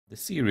The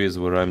series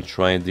where I'm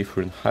trying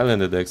different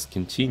Highlander decks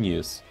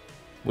continues,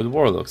 with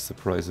Warlock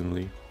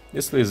surprisingly.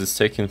 This list is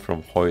taken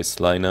from Hoej's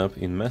lineup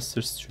in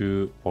Masters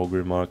Tour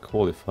Orgrimmar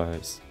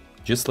Qualifiers.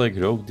 Just like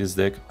Rogue, this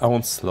deck I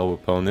want slow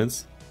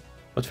opponents,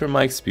 but from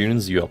my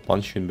experience you are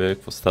punching back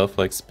for stuff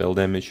like spell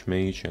damage,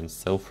 mage and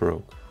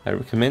self-rogue. I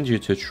recommend you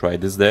to try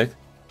this deck,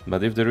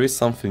 but if there is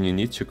something you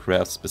need to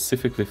craft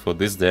specifically for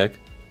this deck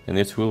and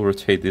it will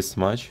rotate this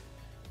much,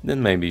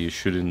 then maybe you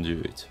shouldn't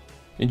do it.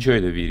 Enjoy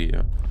the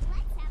video.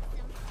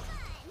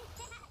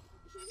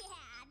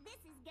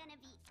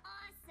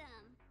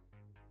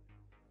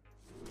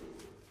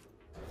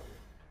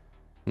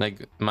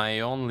 Like,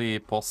 my only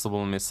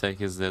possible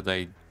mistake is that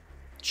I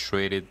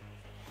traded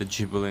the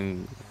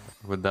Gibelin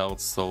without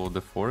Soul of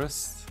the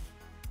Forest.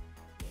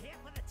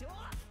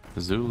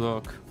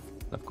 Zoolock,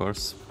 of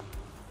course.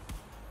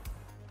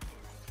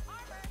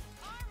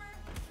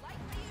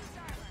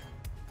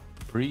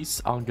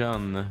 Breeze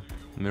Algan,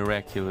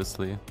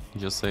 miraculously.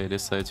 Just say I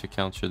decide to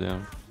counter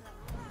them.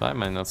 I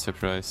might not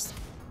surprised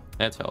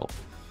at all.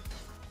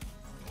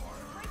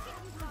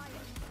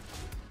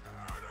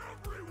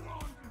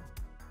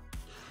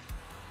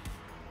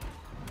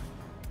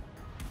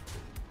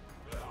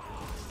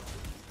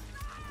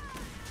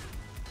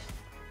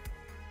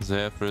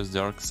 Zephyrs,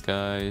 Dark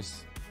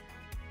Skies,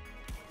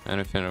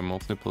 anything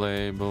remotely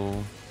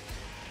playable.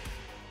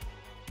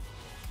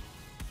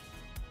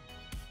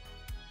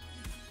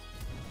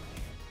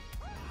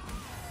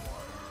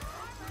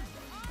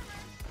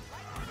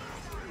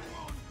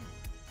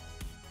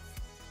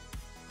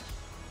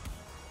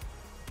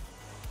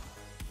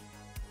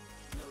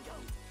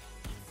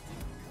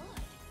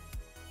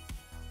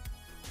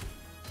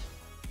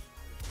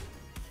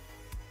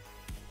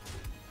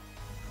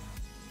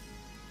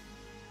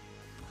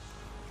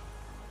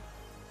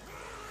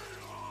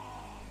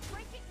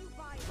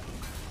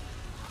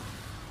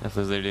 At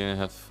least they didn't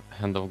have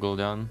Hand of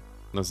Gul'dan.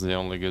 That's the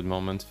only good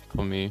moment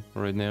for me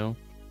right now.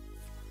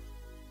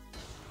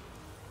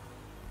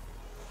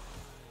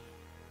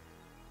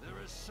 There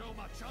is so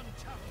much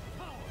untapped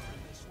power in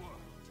this world.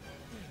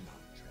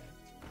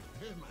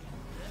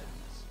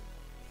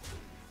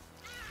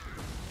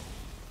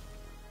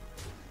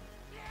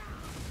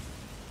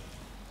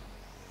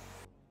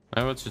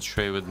 I want to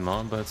trade with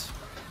Mo, but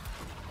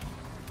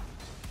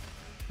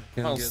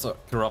also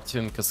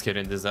Corruption,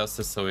 Cascading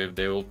Disaster, so if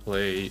they will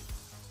play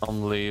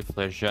only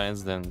Flash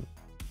Giants, then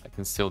I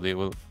can still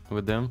deal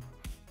with them.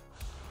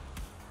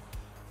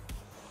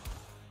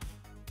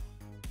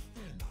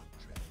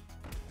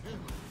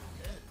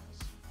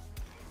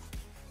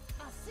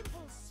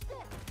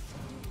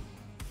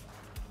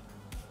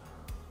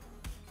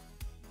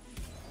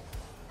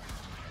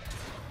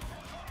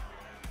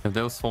 If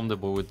they'll swarm the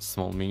board with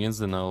small minions,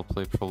 then I'll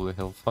play probably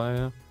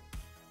Hellfire.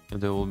 If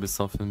there will be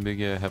something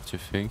bigger, I have to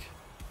think.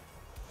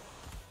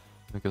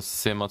 Because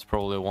Seamat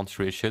probably won't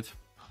reach it.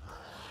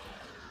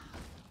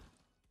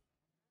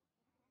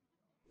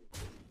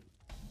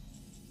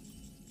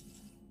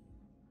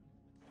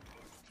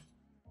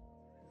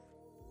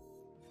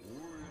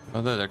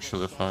 Oh, that's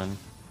actually fine.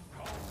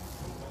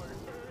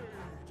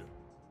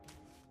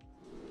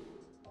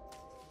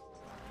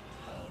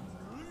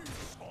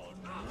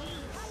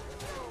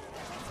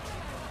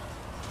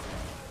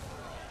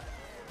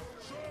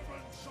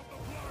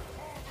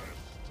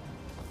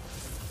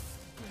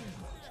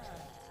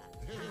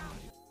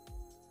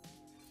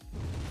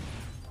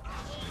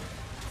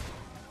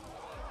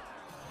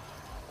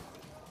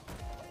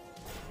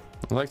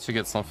 I'd like to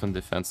get something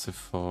defensive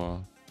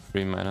for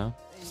 3 mana,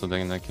 so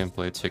then I can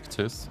play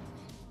Tickatus.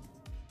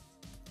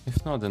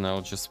 If not, then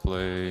I'll just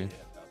play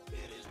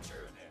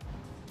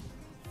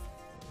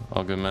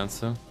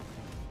Augmentor.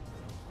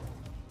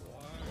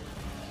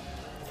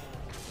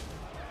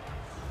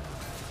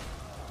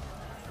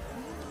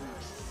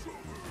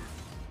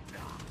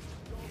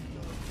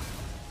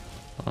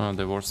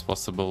 The worst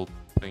possible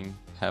thing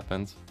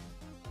happened.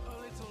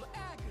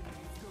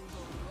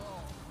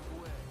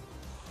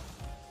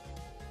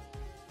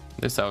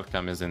 This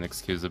outcome is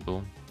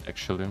inexcusable,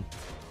 actually.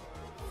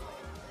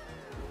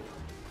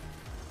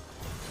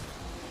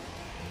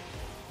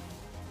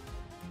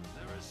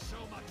 There is so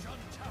much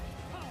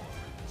untapped power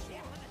in this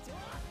world.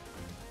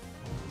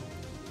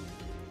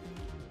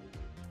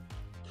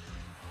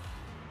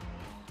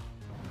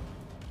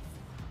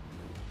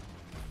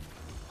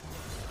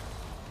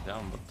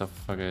 Damn, what the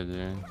fuck are you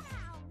doing?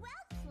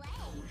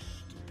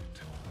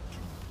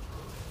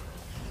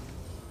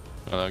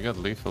 Well, I got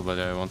lethal, but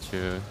I want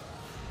to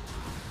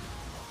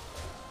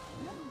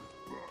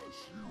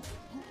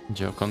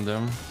joke on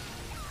them.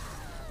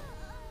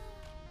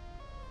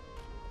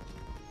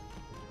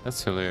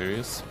 That's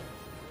hilarious.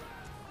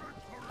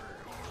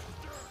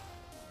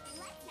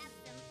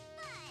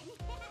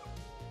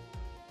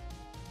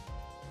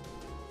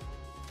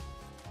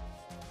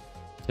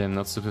 Okay, I'm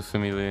not super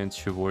familiar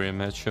into warrior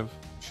matchup.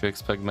 Should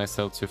expect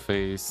myself to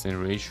face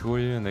Enraged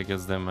Warrior, and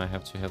against them I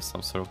have to have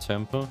some sort of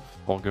tempo.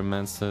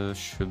 Augmentor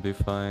should be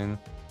fine.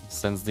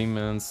 Sense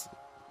Demons,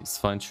 it's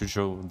fine to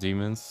draw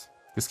demons.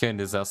 Cascading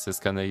Disaster is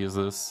kinda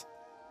useless.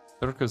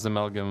 Turquoise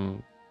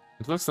Amalgam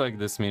It looks like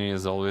this mini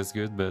is always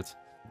good, but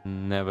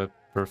never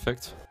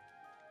perfect.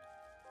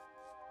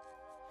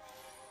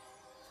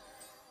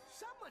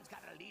 Someone's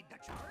gotta lead the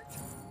charge.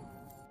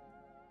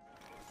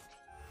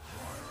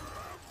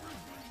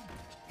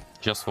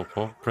 Just for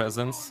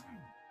presence.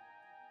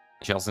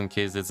 Just in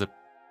case it's a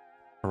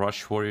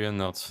rush warrior,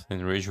 not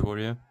enrage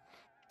warrior.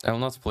 I will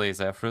not play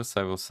Zephyrus,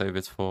 I will save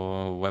it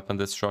for weapon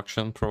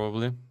destruction,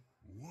 probably.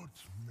 What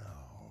now?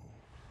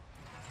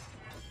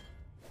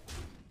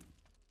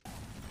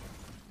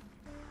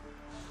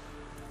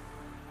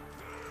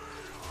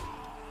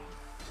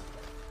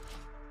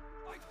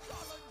 I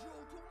challenge you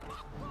to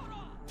Makara!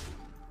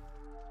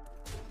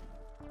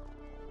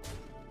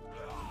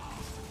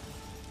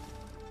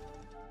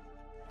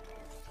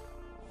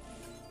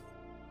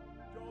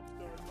 Job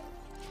done.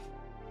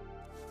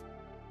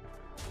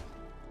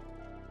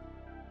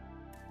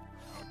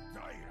 A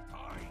diet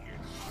high in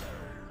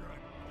hell.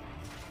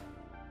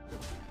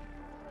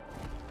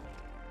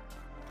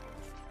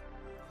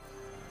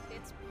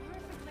 It's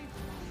perfectly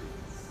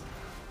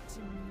nice to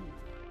me.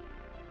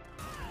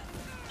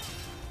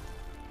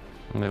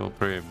 They will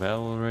play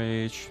Battle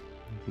Rage,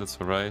 that's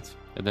alright.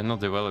 If they're not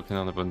developing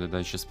on the button,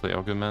 they just play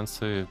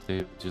Augmentor. If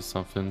they do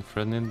something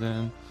threatening,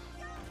 then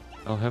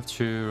I'll have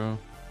to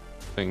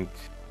think.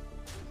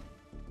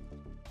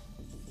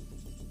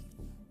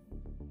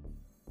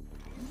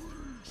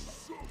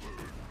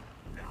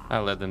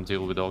 I'll let them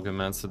deal with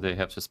Augmentor, they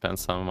have to spend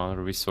some amount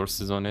of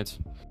resources on it.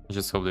 I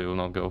just hope they will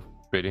not go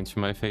straight into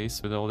my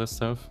face with all this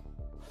stuff.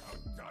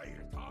 A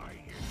diet high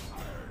in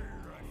hell.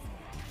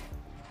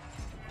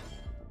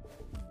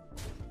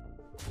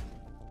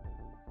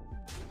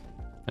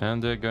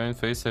 And they're going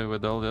face it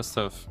with all this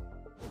stuff.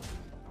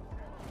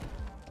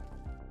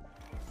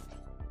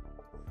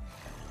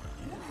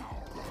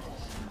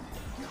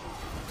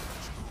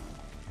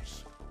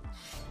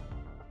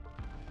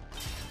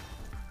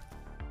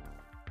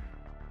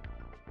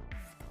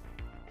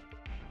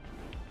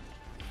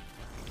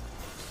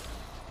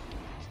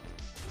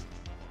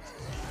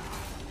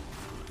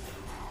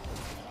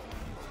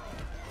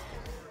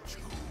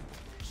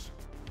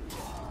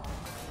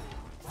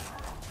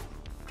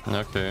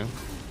 Okay.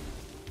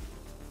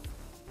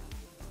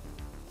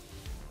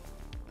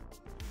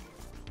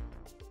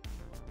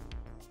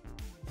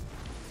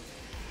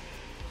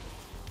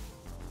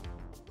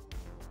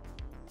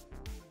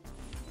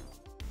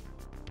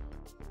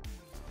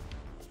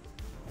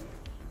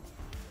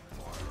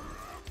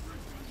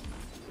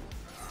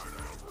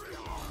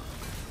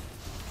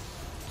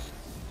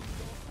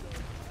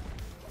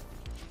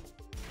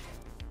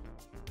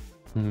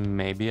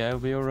 Maybe I'll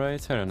be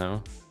alright, I don't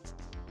know.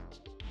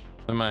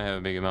 I might have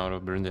a big amount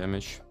of burn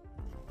damage,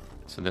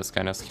 so that's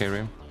kind of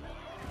scary.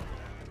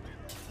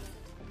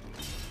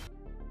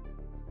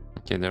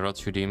 Okay, there are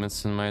 2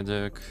 demons in my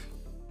deck.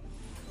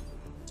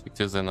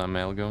 Tickatus and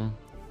Amalgam,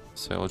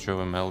 so I'll draw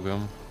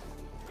Amalgam.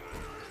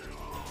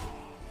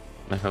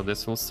 I hope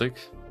this will stick.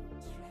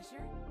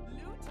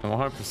 I'm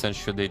 100%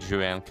 sure they drew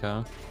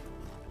Anka,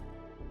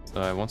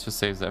 so I want to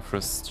save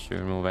Zephyrus to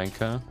remove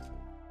Anka.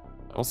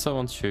 I also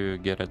want to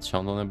get a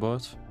Chant on the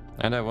board,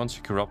 and I want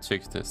to corrupt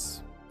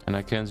Tickatus. And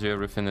I can't do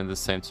everything at the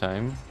same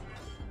time.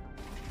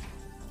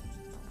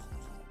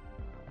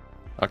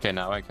 Okay,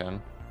 now I can,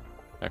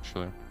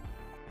 actually.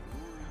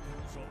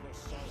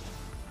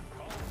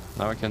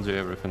 Now I can do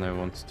everything I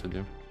want to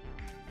do.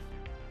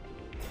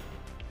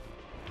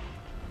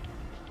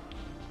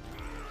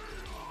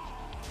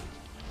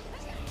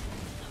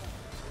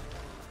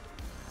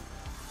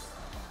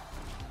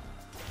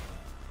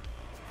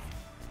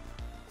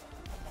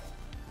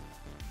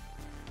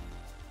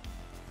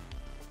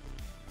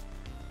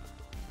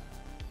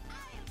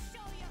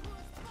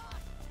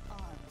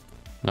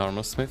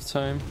 Normal Smith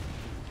time.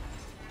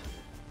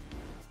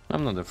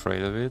 I'm not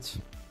afraid of it.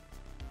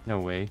 No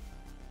way.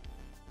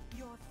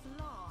 Your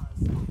flaws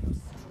are your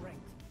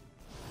strength.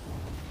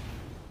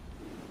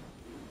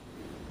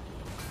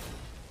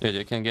 Dude,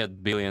 you can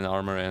get billion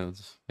armor and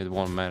it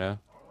won't matter.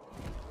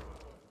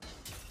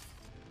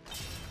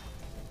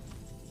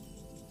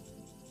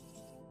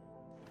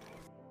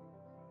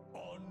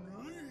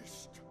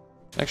 Unleashed.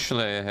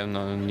 Actually, I have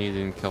no need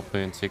in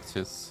copying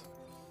Tickatus.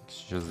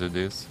 Just do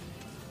this.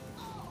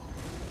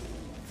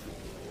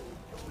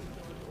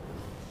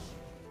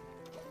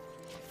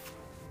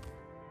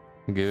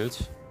 Good.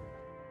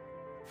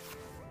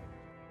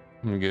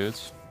 Good.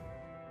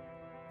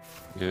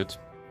 Good.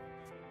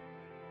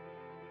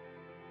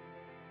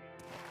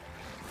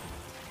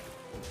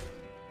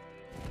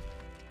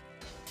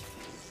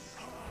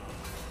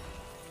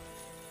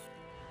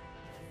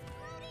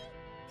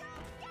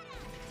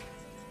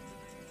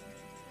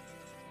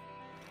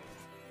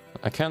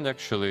 I can't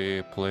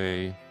actually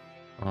play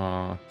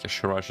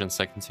Kasharaj and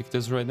second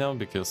Tickatus right now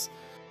because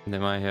they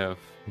might have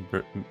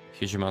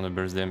huge amount of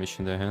burst damage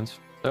in their hand.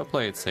 So I'll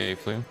play it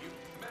safely.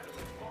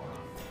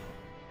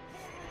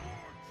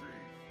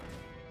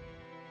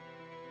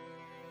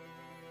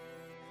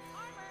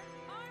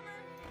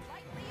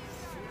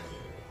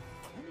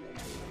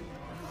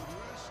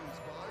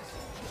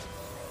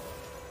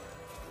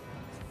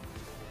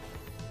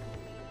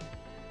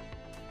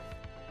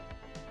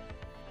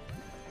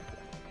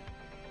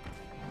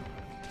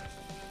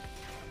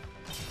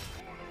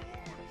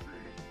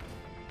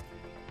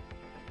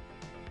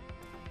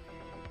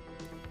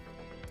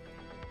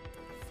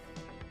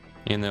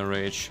 Inner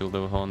Rage, Shield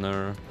of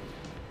Honor,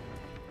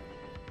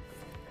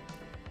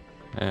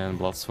 and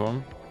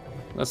Bloodstorm.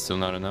 That's still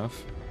not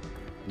enough.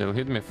 They'll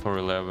hit me for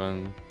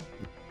 11,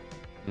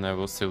 and I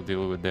will still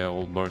deal with their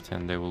AllBor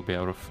and they will be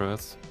out of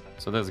threat.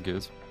 So that's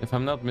good. If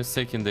I'm not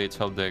mistaken, they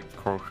top deck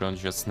Corcoran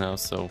just now,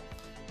 so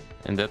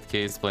in that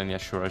case playing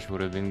Yashuraj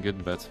would have been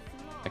good, but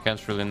I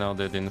can't really know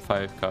that in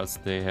 5 cards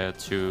they had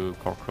 2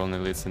 Corcoran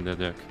elites in the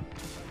deck.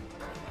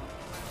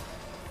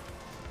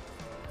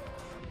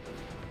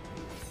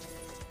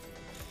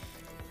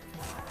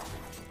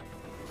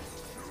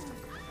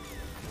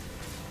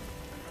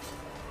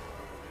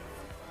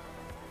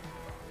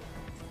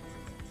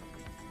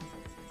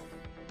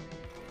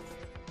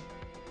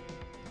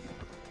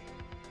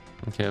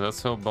 Okay,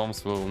 let's hope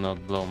bombs will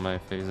not blow my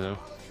face up.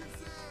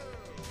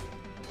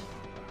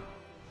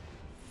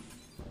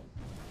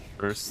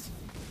 First.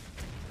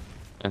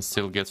 And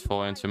still get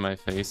fall into my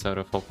face out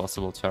of all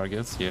possible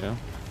targets, yeah.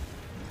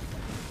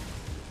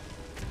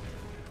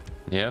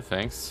 Yeah,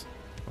 thanks.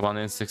 1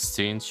 in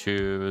 16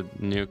 to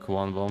nuke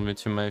 1 bomb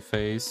into my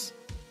face.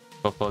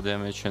 4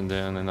 damage and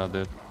then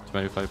another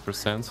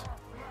 25%.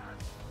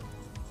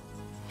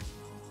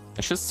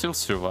 I should still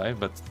survive,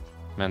 but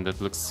man,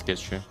 that looks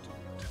sketchy.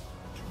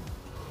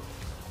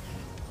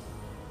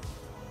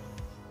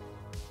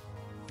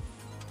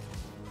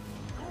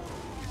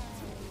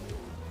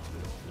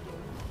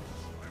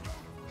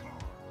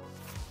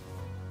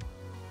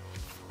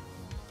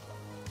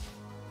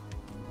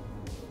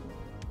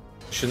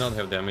 Should not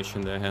have damage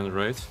in their hand,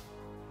 right?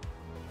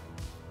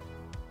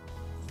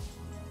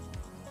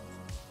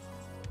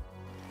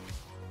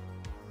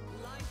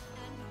 Life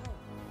and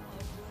hope are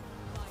worth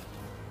fighting.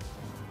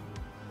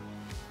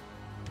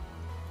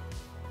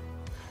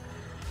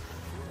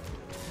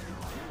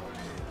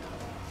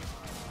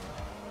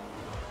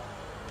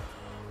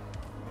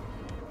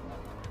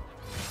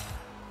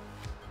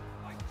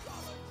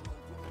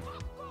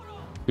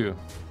 Phew.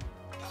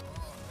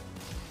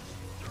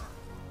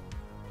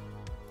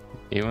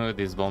 Even with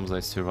these bombs I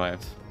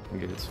survived.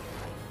 Good.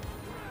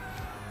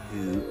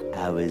 2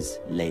 hours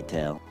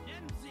later.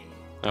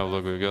 Oh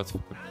look, we got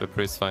the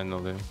priest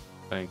finally.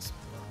 Thanks.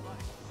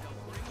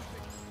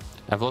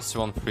 I've lost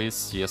 1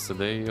 priest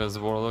yesterday as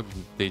Warlock.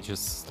 They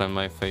just slammed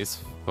my face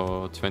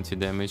for 20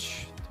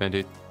 damage.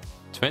 20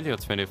 or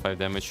 25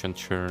 damage on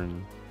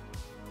turn...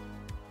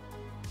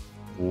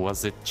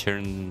 Was it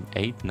turn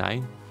 8,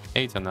 9?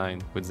 8 or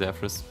 9 with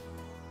Zephrys.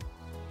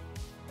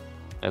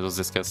 That was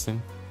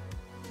disgusting.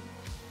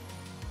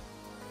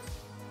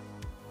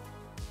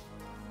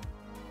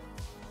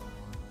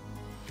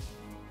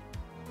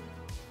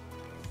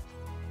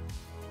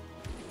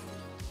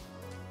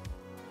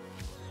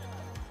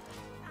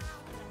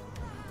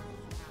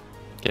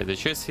 Okay, the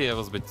choice here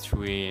was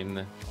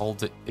between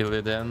Old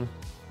Illidan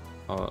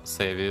or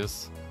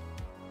Savius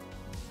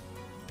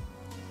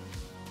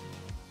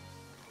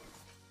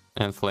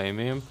and Flame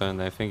Imp,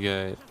 and I think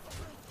I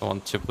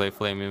want to play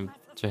Flame Imp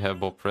to have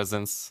more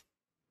presence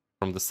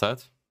from the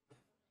start,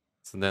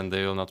 so then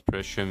they will not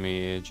pressure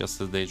me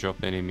just as they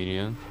drop any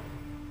minion.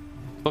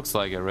 Looks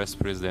like a Rest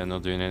Priest, they are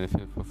not doing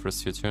anything for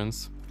first 2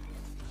 turns.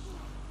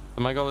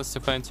 So my goal is to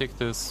find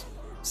Tickatus,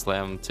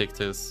 slam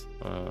Tickatus,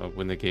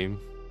 win the game.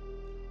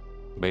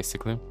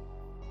 Basically.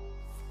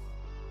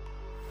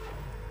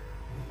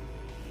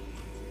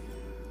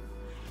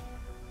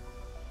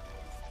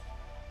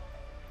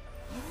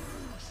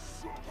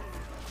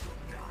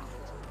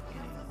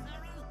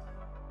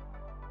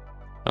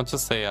 I'll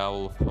just say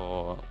Owl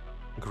for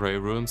Grey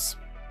Runes.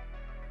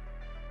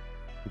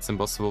 It's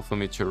impossible for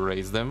me to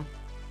raise them.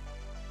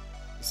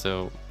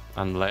 So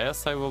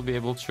unless I will be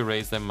able to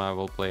raise them, I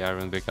will play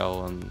Iron Big Owl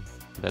on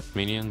that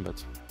minion,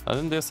 but other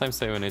than this I'm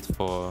saving it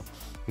for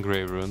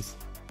Grey Runes.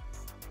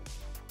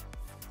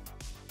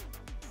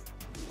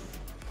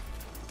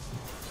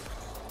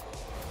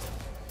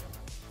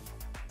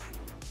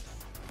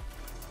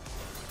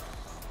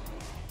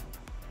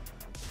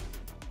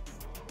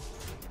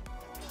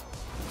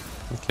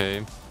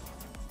 Okay.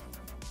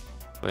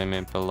 Flame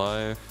Imp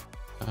alive.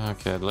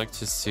 Okay, I'd like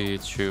to see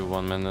 2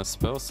 1-mana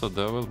spells, so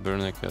that will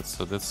burn a cat,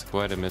 so that's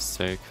quite a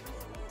mistake.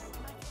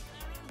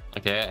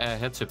 Okay, I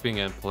had to ping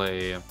and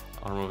play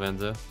Armor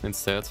Vendor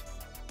instead.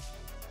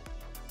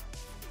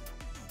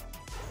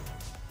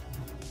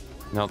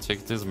 Now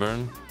take this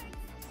burn.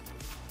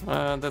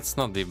 That's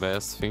not the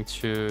best thing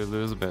to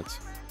lose, but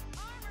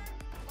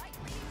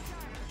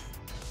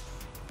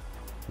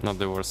not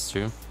the worst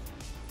too.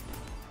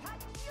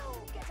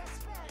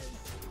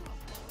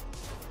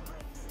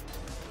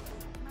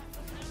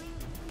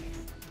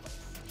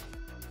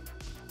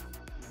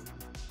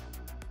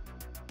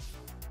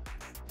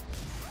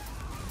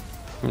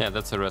 Yeah,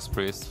 that's a Rest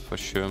Priest for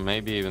sure,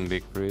 maybe even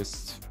Big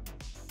Priest.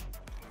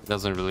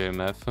 Doesn't really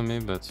matter for me,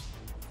 but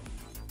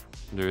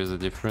there is a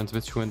difference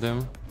between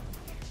them.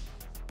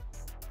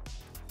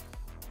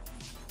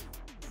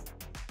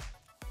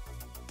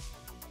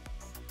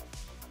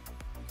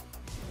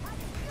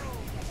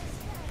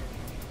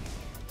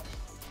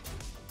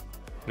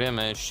 But yeah, I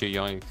managed to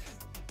yoink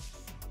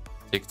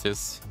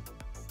Tickatus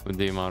with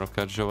the amount of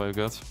card draw I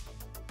got.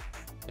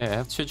 Yeah, I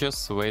have to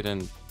just wait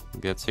and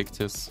get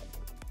Tickatus.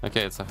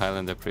 Okay, it's a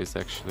Highlander priest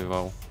actually,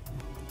 wow.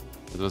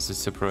 It was a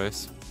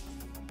surprise.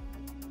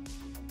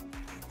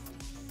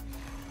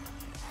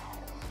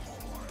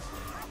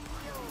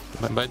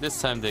 By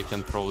this time they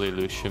can probably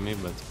Lucio me,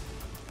 but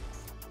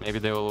maybe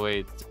they will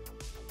wait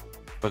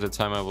for the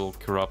time I will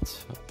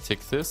corrupt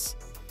Tickatus.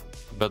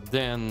 But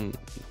then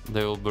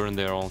they will burn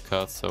their own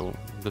cut, so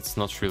that's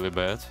not really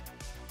bad.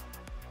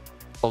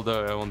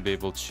 Although I won't be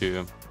able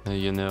to,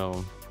 you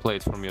know, play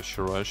it from your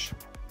Shiraj.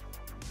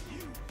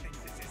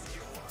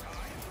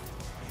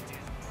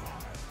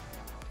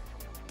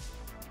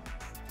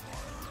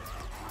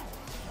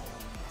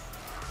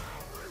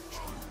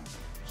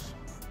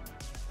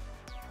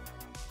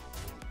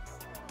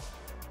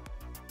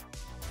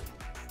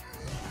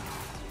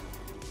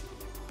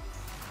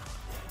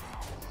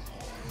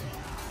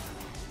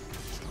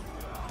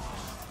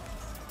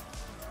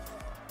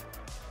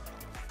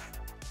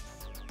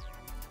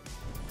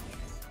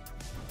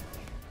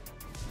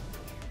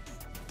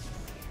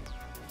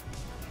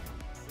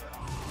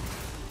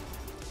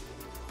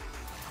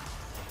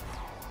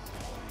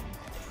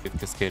 With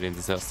Cascading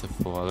Disaster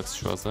for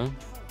Alex Schwarzer.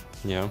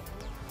 Yeah.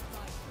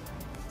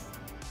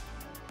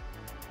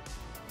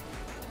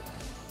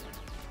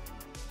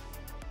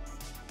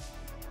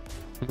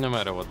 No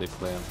matter what they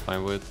play, I'm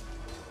fine with.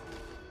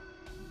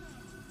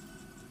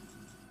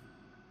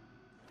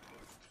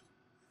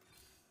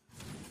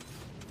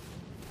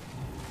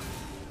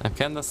 I'm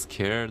kinda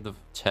scared of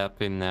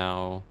tapping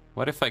now.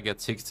 What if I get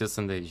Tickatus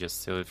and they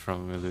just steal it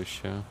from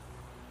Lucio?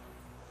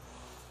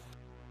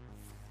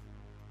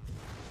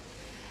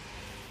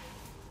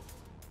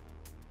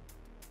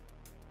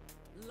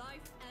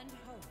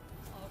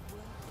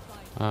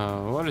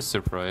 What a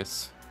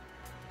surprise.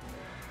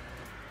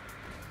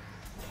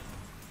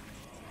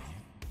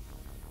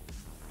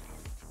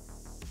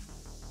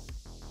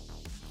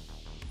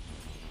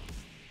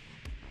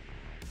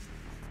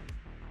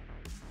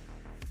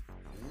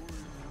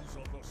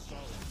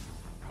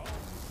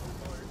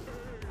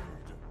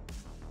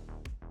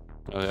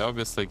 Well, they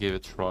obviously give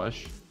it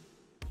Rush.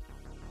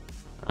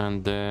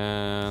 And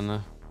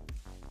then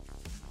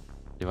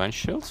Divine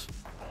Shield?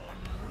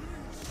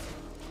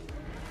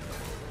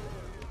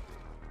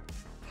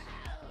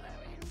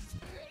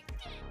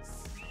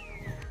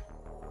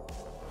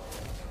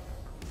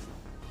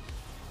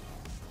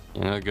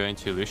 You're not going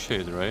to Lucio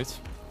it, right?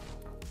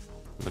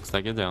 Looks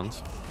like you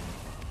don't.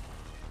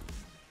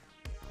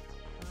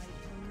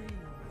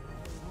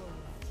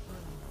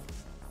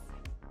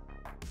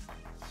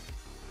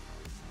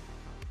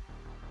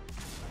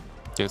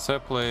 Okay, so I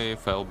play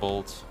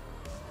Firebolt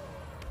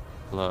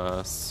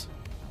plus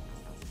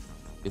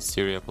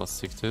Hysteria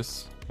plus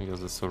Tickatus. I guess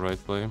that's the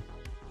right play.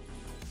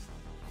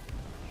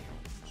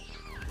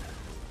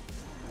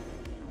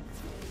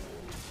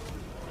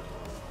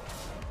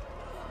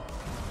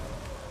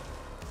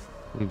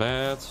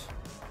 Bad,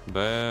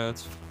 bad,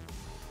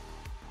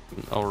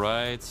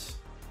 alright,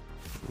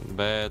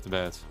 bad,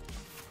 bad,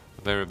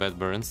 very bad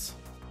burns,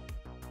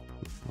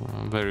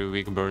 very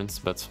weak burns,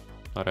 but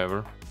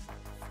whatever.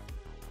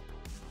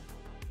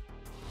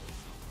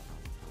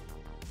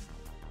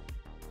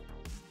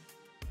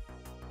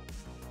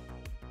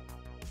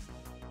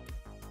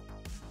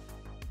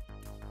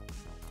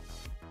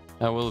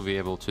 I will be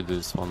able to do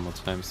this one more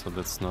time, so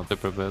that's not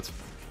super bad.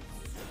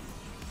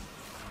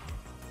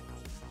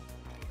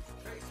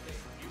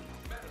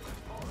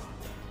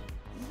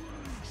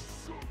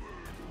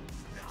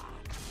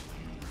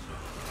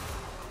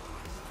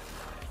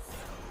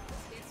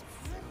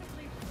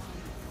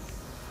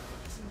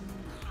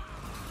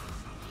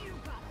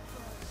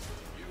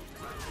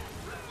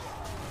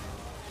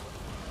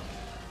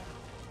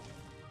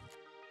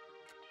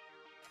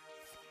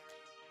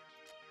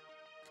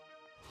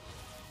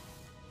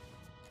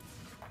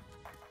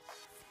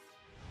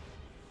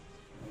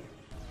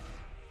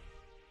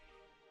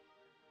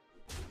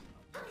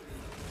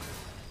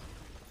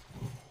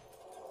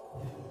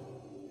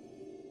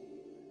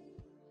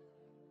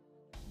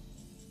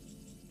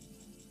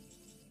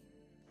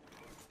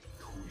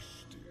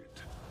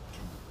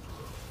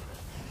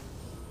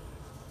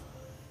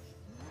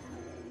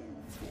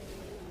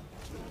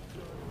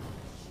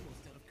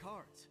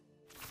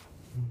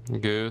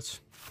 Good.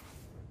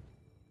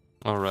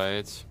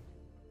 Alright.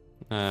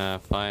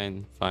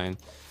 Fine, fine.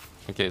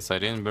 Okay, so I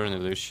didn't burn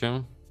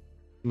Illusion,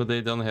 but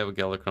they don't have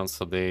Galakrond,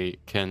 so they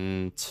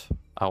can't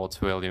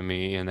outvalue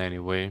me in any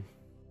way.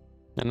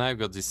 And I've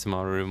got these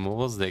amount of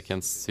removals, they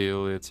can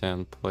steal it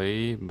and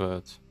play,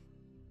 but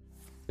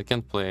they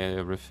can't play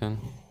everything.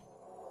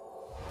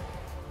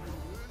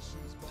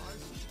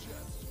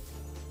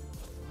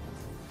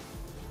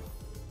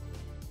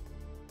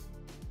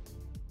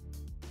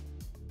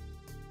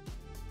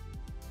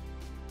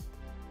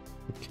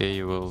 Okay,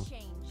 you will.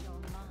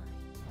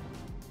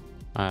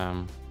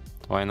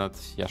 Why not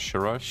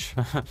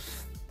Yashirosh?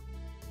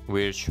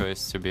 Weird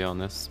choice, to be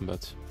honest,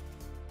 but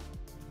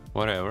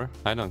whatever.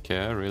 I don't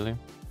care, really.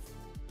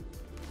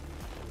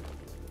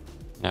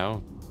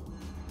 No.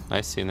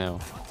 I see no.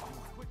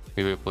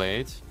 Will you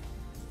play it?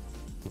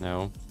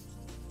 No.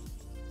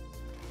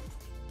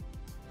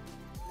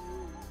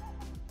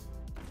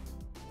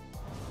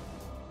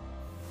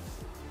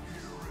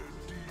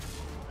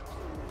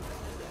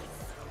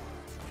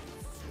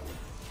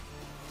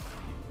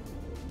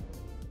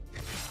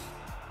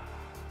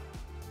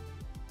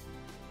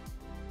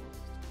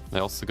 I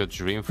also got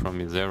Dream from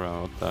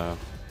Mizera.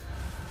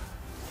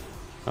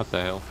 What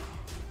the hell?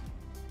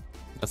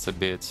 That's a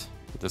bit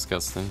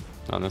disgusting,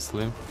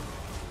 honestly.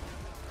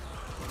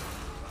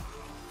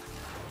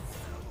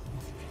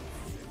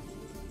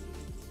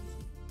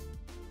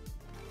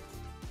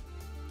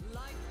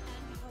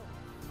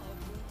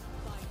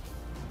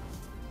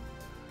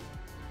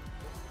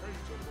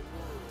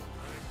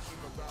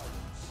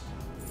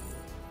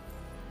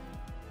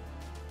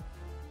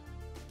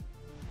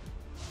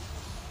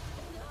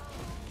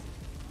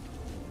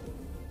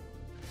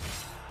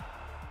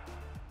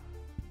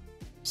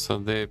 So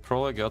they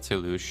probably got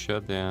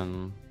Illusia,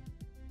 then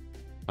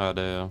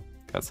the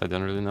cats I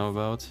don't really know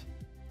about.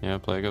 Yeah,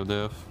 Plague of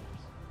Death.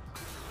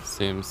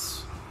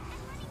 Seems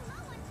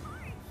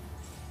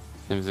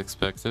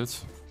expected.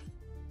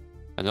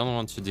 I don't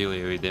want to deal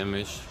AoE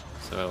damage,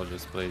 so I'll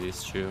just play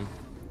these two.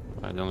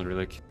 I don't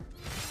really care.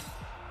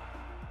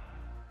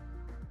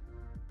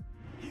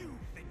 You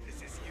think this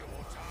is your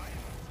time?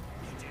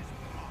 It is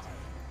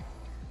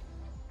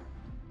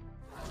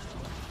mine.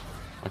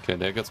 Okay,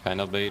 they got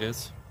kind of baited.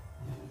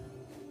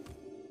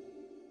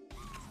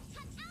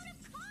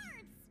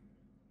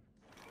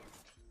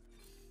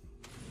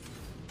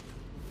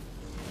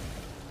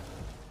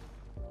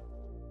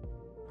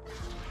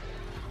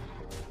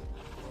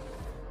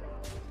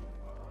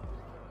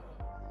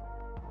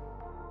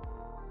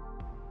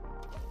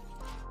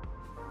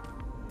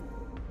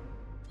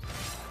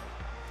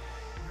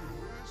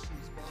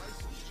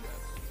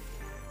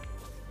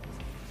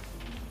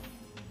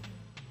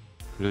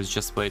 Let's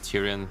just play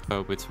Tyrion,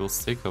 hope it will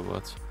stick or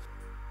what?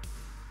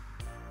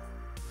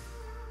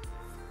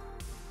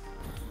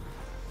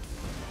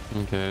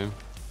 Okay.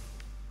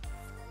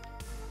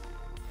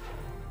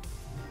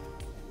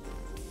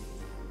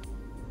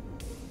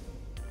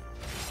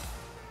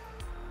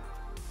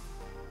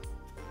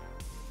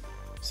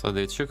 So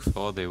they took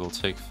 4, they will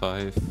take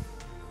 5.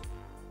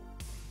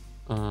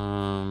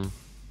 I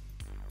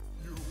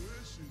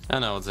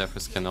know what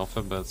Zephyrs can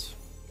offer, but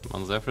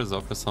on Zephyrs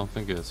offer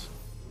something good.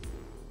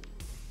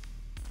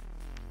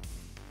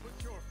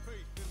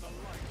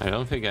 I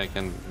don't think I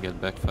can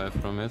get back 5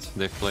 from it.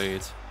 They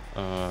played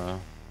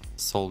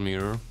Soul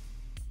Mirror.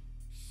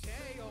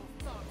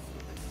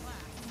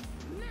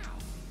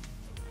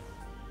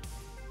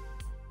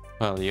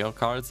 Well, your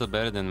cards are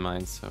better than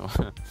mine, so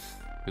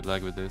good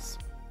luck with this.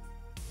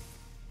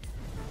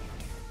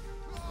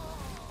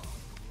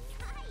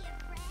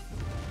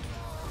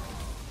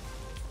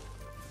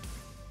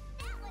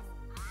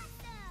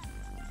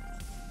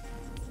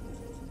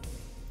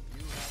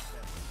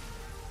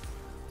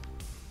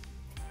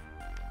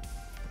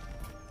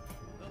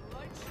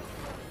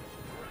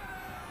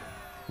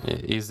 Yeah,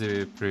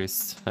 easy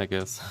priest, I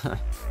guess.